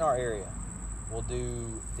 let's do in our area. We'll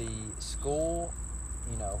do the school,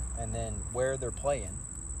 and then where they're playing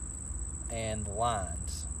and the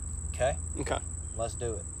lines. Okay? Okay. Let's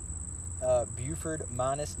do it. Buford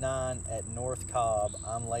 -9 at North Cobb.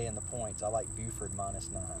 I'm laying the points. I like Buford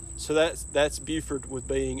 -9. So that's Buford with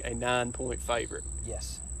being a 9-point favorite.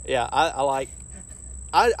 Yes. Yeah, I like.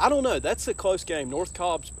 I don't know. That's a close game. North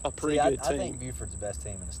Cobb's a pretty good team. I think Buford's the best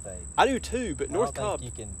team in the state. I do too, but North Cobb.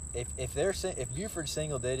 You can if Buford's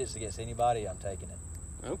single digits against anybody, I'm taking it.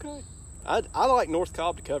 Okay. I like North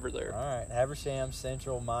Cobb to cover there. All right, Habersham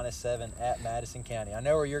Central -7 at Madison County. I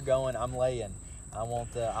know where you're going. I'm laying. I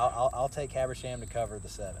want I'll take Habersham to cover the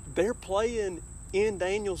 7. They're playing in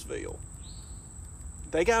Danielsville.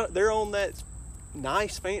 They're on that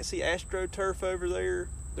nice fancy AstroTurf over there.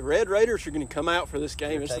 The Red Raiders are going to come out for this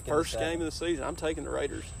game. It's the first game of the season. I'm taking the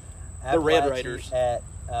Raiders. The Red Raiders. At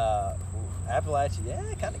Appalachia, yeah,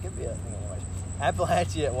 it kind of could be. Anyways,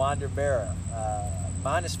 Appalachia at Wanderbarrow.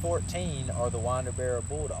 -14 are the Wanderbarrow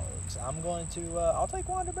Bulldogs. I'm going to. I'll take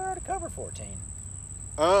Wanderbarrow to cover 14.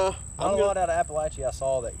 Not a lot out of Appalachia. I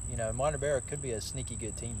saw that Wanderbarrow could be a sneaky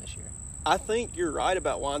good team this year. I think you're right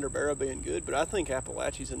about Wanderbarrow being good, but I think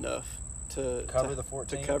Appalachia's enough to cover the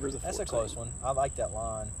 14. To cover the 14. That's a close one. I like that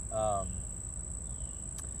line.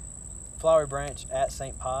 Flowery Branch at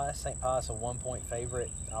St. Pius. St. Pius a 1-point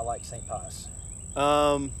favorite. I like St. Pius.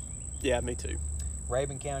 Yeah, me too.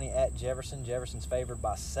 Rabun County at Jefferson. Jefferson's favored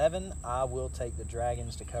by 7. I will take the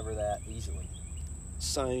Dragons to cover that easily.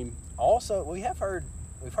 Same. Also, we've heard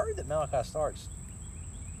that Malachi Starks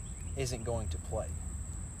isn't going to play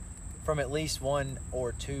from at least 1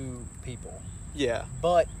 or 2 people. Yeah.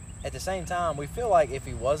 But at the same time, we feel like if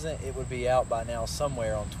he wasn't, it would be out by now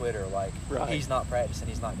somewhere on Twitter. Like, He's not practicing,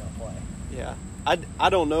 he's not going to play. Yeah. I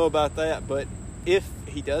don't know about that, but if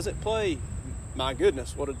he doesn't play, my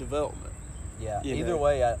goodness, what a development. Yeah. Either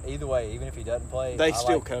way, even if he doesn't play, they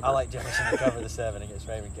still cover. I like Jefferson to cover the 7 against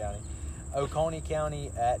Rabun County. Oconee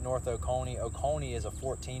County at North Oconee. Oconee is a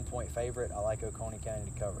 14-point favorite. I like Oconee County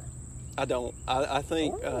to cover. I don't. I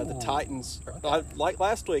think the Titans, like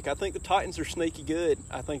last week, I think the Titans are sneaky good.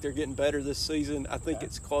 I think they're getting better this season. I think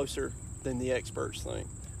it's closer than the experts think.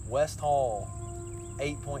 West Hall,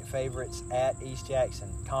 8-point favorites at East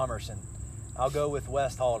Jackson. Commerson. I'll go with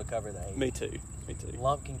West Hall to cover the 8. Me too.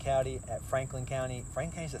 Lumpkin County at Franklin County.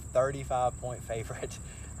 Franklin County's a 35-point favorite.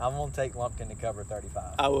 I'm going to take Lumpkin to cover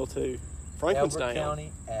 35. I will too. Franklin's Elbert down.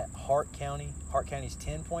 County at Hart County. Hart County's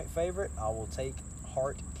 10-point favorite. I will take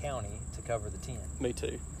Hart County to cover the 10. Me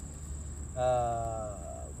too.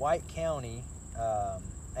 White County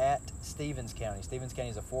at Stevens County. Stevens County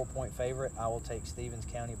is a 4-point favorite. I will take Stevens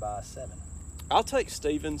County by 7. I'll take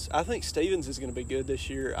Stevens. I think Stevens is going to be good this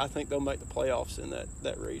year. I think they'll make the playoffs in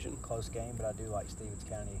that region. Close game, but I do like Stevens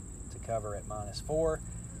County to cover at -4.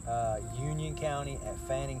 Union County at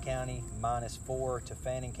Fannin County, -4 to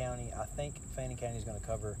Fannin County. I think Fannin County is going to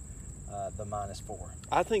cover the -4.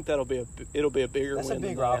 I think it'll be a bigger win. That's a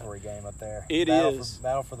big rivalry game up there. It is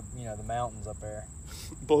battle for the the mountains up there.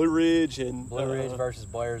 Blue Ridge versus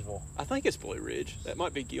Blairsville. I think it's Blue Ridge. That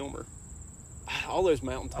might be Gilmer. All those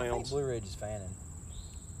mountain towns. I think Blue Ridge is Fannin.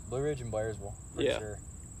 Blue Ridge and Blairsville, pretty sure.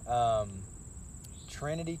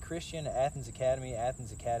 Trinity Christian at Athens Academy.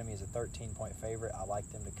 Athens Academy is a 13-point favorite. I like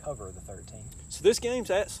them to cover the 13. So this game's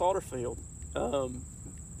at Slaughterfield.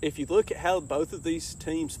 If you look at how both of these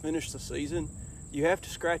teams finished the season, you have to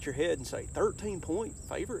scratch your head and say 13-point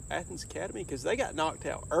favorite Athens Academy, because they got knocked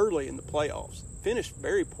out early in the playoffs, finished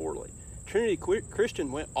very poorly. Trinity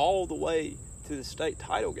Christian went all the way to the state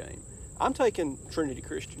title game. I'm taking Trinity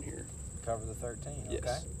Christian here. Cover the 13, yes.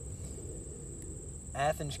 Okay.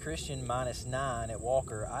 Athens Christian -9 at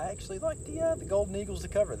Walker. I actually like the Golden Eagles to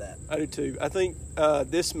cover that. I do too. I think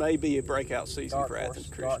this may be a breakout season for Athens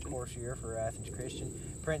Christian. Dark horse year for Athens Christian.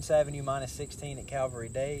 Prince Avenue -16 at Calvary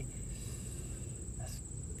Day.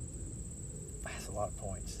 That's a lot of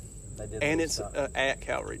points. They did, and it's at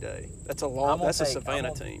Calvary Day. That's a long. That's a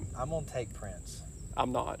Savannah team. I'm gonna take Prince.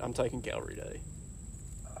 I'm not. I'm taking Calvary Day.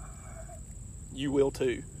 You will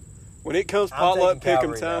too. When it comes potluck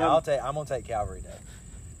pick'em time, I'm gonna take Calvary Day.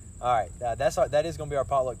 All right, that is gonna be our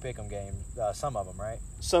potluck pick'em game. Some of them, right?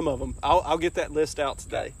 Some of them. I'll get that list out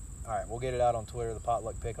today. All right, we'll get it out on Twitter. The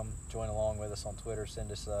potluck pick'em. Join along with us on Twitter.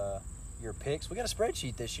 Send us your picks. We got a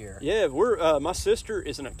spreadsheet this year. Yeah, we're. My sister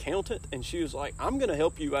is an accountant, and she was like, "I'm gonna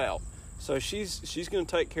help you out." So she's gonna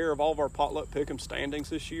take care of all of our potluck pick'em standings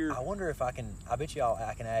this year. I wonder if I can. I bet you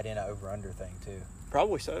I can add in an over/under thing too.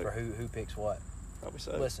 Probably so. for who picks what. Probably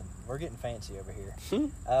so. Listen, we're getting fancy over here. Hmm.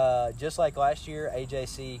 Just like last year,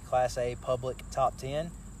 AJC Class A Public Top 10.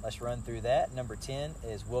 Let's run through that. Number 10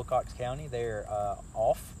 is Wilcox County. They're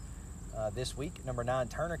off this week. Number 9,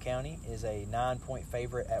 Turner County, is a 9-point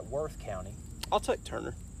favorite at Worth County. I'll take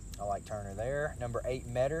Turner. I like Turner there. Number 8,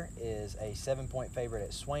 Metter, is a 7-point favorite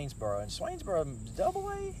at Swainsboro. And Swainsboro is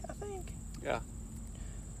AA, I think. Yeah.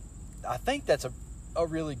 I think that's a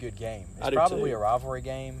really good game. It's I do probably too. a rivalry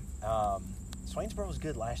game. Swainsboro was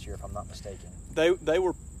good last year, if I'm not mistaken. They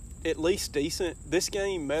were at least decent. This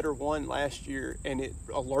game, Metter won last year, and it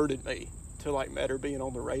alerted me to like Metter being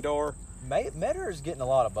on the radar. Metter is getting a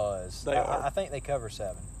lot of buzz. They are. I think they cover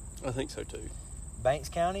 7. I think so too. Banks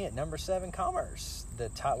County at number 7, Commerce.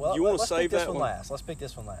 You wanna let's save pick this that one one? last. Let's pick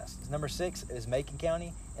this one last. Number 6 is Macon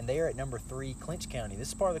County, and they are at number 3, Clinch County. This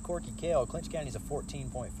is part of the Corky Kale. Clinch County is a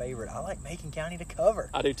 14-point favorite. I like Macon County to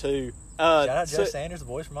cover. I do too. Shout out Joe Sanders, the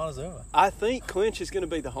boys from Montezuma. I think Clinch is going to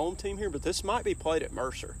be the home team here, but this might be played at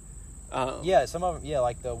Mercer. Yeah, some of them. Yeah,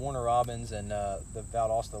 like the Warner Robins and the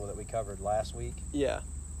Valdosta that we covered last week. Yeah.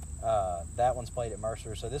 That one's played at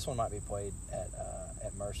Mercer, so this one might be played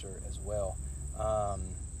at Mercer as well.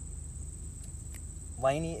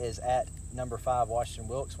 Laney is at number 5, Washington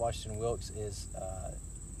Wilkes. Washington Wilkes is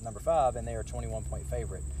number 5, and they are a 21-point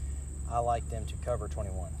favorite. I like them to cover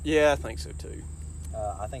 21. Yeah, I think so too.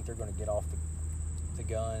 I think they're going to get off the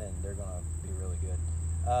gun, and they're going to be really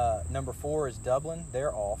good. Number 4 is Dublin.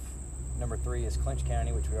 They're off. Number 3 is Clinch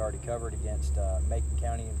County, which we already covered against Macon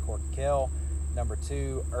County and Corky Kell. Number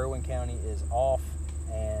 2, Irwin County is off.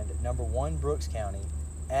 And number 1, Brooks County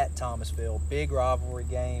at Thomasville. Big rivalry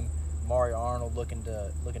game. Mario Arnold looking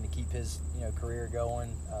to keep his career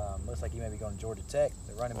going. Looks like he may be going to Georgia Tech.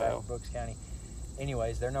 The running back for Brooks County.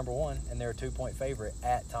 Anyways, they're number 1, and they're a 2-point favorite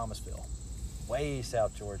at Thomasville. Way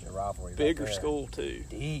South Georgia rivalry. Bigger right there. school too.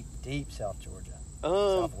 Deep South Georgia.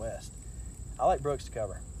 Um, Southwest. I like Brooks to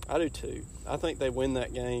cover. I do too. I think they win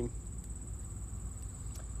that game.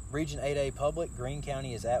 Region 8A Public. Greene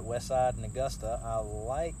County is at Westside and Augusta. I'm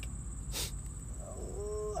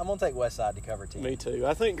going to take Westside to cover 10. Me too.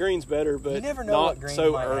 I think Green's better, but you never know not what Greene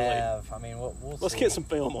so might early. have. I mean, we'll Let's see. get some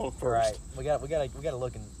film on it first. Right. We got to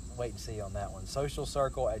look and wait and see on that one. Social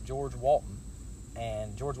Circle at George Walton.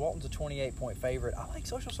 And George Walton's a 28-point favorite. I like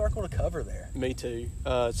Social Circle to cover there. Me too.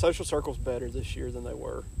 Social Circle's better this year than they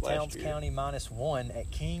were last Towns year. County -1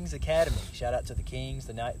 at Kings Academy. Shout out to the Kings,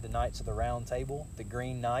 the Knights of the Round Table, the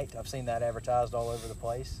Green Knight. I've seen that advertised all over the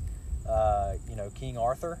place. King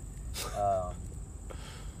Arthur,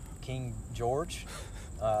 King George.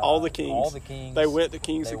 All the Kings. All the Kings. They went to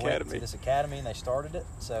Kings They Academy. went to this academy and they started it.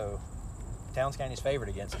 So Towns County's favored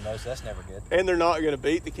against them, though, so that's never good. And they're not going to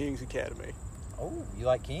beat the Kings Academy. Oh, you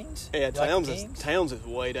like Kings? Yeah, You like Towns the is Kings? Towns is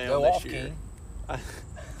way down Go this off, year. King.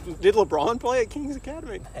 Did LeBron play at Kings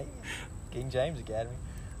Academy? Hey, King James Academy.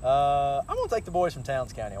 I'm going to take the boys from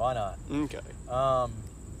Towns County. Why not? Okay.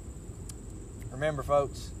 Remember,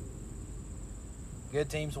 folks, good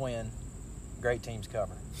teams win, great teams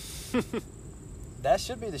cover. That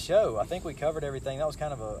should be the show. I think we covered everything. That was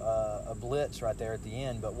kind of a blitz right there at the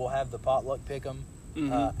end, but we'll have the potluck pick'em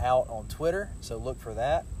out on Twitter, so look for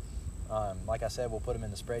that. Like I said, we'll put them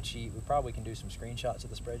in the spreadsheet. We probably can do some screenshots of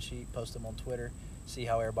the spreadsheet, post them on Twitter, see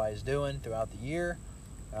how everybody's doing throughout the year.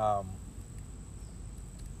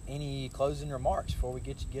 Any closing remarks before we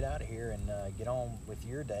get out of here and get on with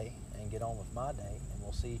your day and get on with my day, and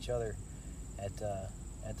we'll see each other at the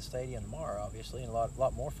stadium tomorrow, obviously, and a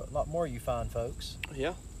lot more you fine folks.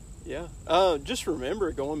 Yeah. Just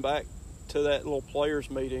remember, going back to that little players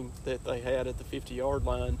meeting that they had at the 50-yard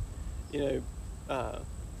line,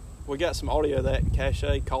 we got some audio of that, and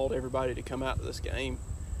Cache called everybody to come out to this game.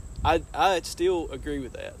 I still agree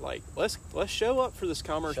with that. Like, let's show up for this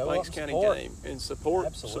Commerce Banks County game and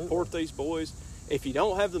support these boys. If you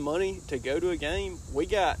don't have the money to go to a game, we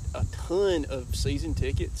got a ton of season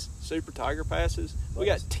tickets, Super Tiger passes. We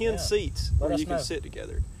got 10 seats where you can sit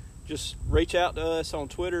together. Just reach out to us on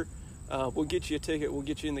Twitter. We'll get you a ticket. We'll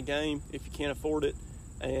get you in the game if you can't afford it.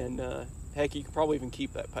 And, heck, you can probably even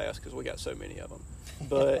keep that pass because we got so many of them.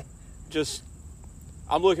 But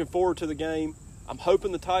I'm looking forward to the game. I'm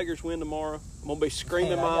hoping the Tigers win tomorrow. I'm going to be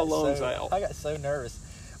screaming my lungs out. I got so nervous.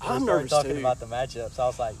 I'm nervous, talking too. about the matchups. I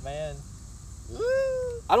was like, man,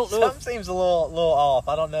 I don't know. Something seems a little off.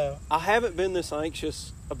 I don't know. I haven't been this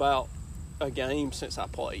anxious about a game since I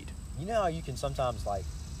played. You know how you can sometimes, like,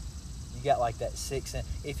 you got like that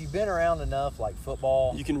if you've been around enough, like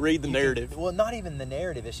football, You can read the narrative. Well, not even the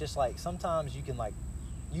narrative. It's just like sometimes you can, like,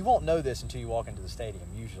 you won't know this until you walk into the stadium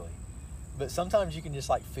usually. but sometimes you can just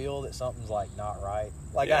like feel that something's like not right.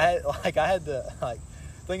 Like Yeah. I had the like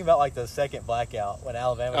think about like the second blackout when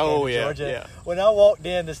Alabama Oh, came to yeah, Georgia. yeah. When I walked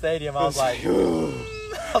in the stadium, I was like,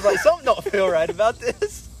 something don't feel right about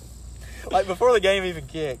this. Like before the game even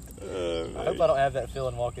kicked. I hope I don't have that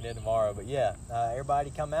feeling walking in tomorrow. But yeah, everybody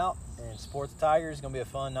come out and support the Tigers. It's gonna be a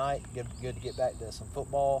fun night. Good to get back to some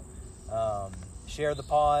football. Share the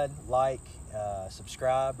pod,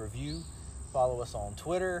 subscribe, review, follow us on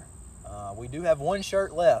Twitter. We do have one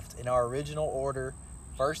shirt left in our original order,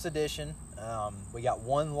 first edition. We got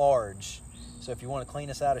one large. So if you want to clean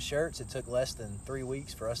us out of shirts, it took less than 3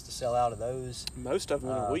 weeks for us to sell out of those. Most of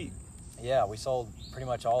them in a week. Yeah, we sold pretty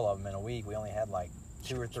much all of them in a week. We only had like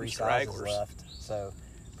 2 or 3 sizes left. So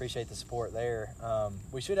appreciate the support there.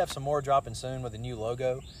 We should have some more dropping soon with a new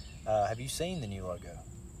logo. Have you seen the new logo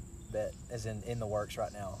that is in the works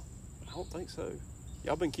right now? I don't think so.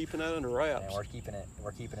 Y'all been keeping that under wraps. Man, we're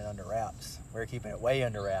keeping it under wraps. We're keeping it way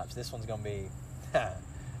under wraps. This one's gonna be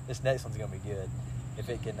this next one's gonna be good. If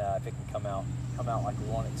it can come out like we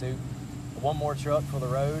want it to. One more truck for the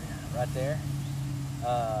road right there.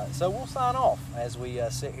 So we'll sign off as we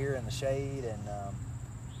sit here in the shade, and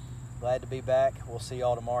glad to be back. We'll see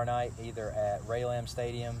y'all tomorrow night either at Ray Lamb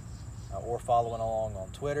Stadium or following along on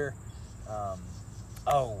Twitter.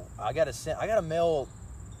 I gotta mail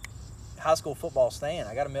high school football Stan.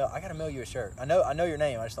 I gotta mail you a shirt. I know your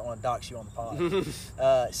name. I just don't want to dox you on the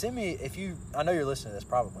pod. Send me I know you're listening to this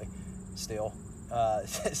probably still.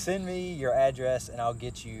 Send me your address and I'll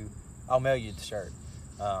mail you the shirt.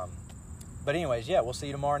 But anyways, yeah, we'll see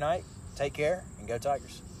you tomorrow night. Take care and go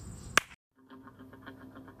Tigers.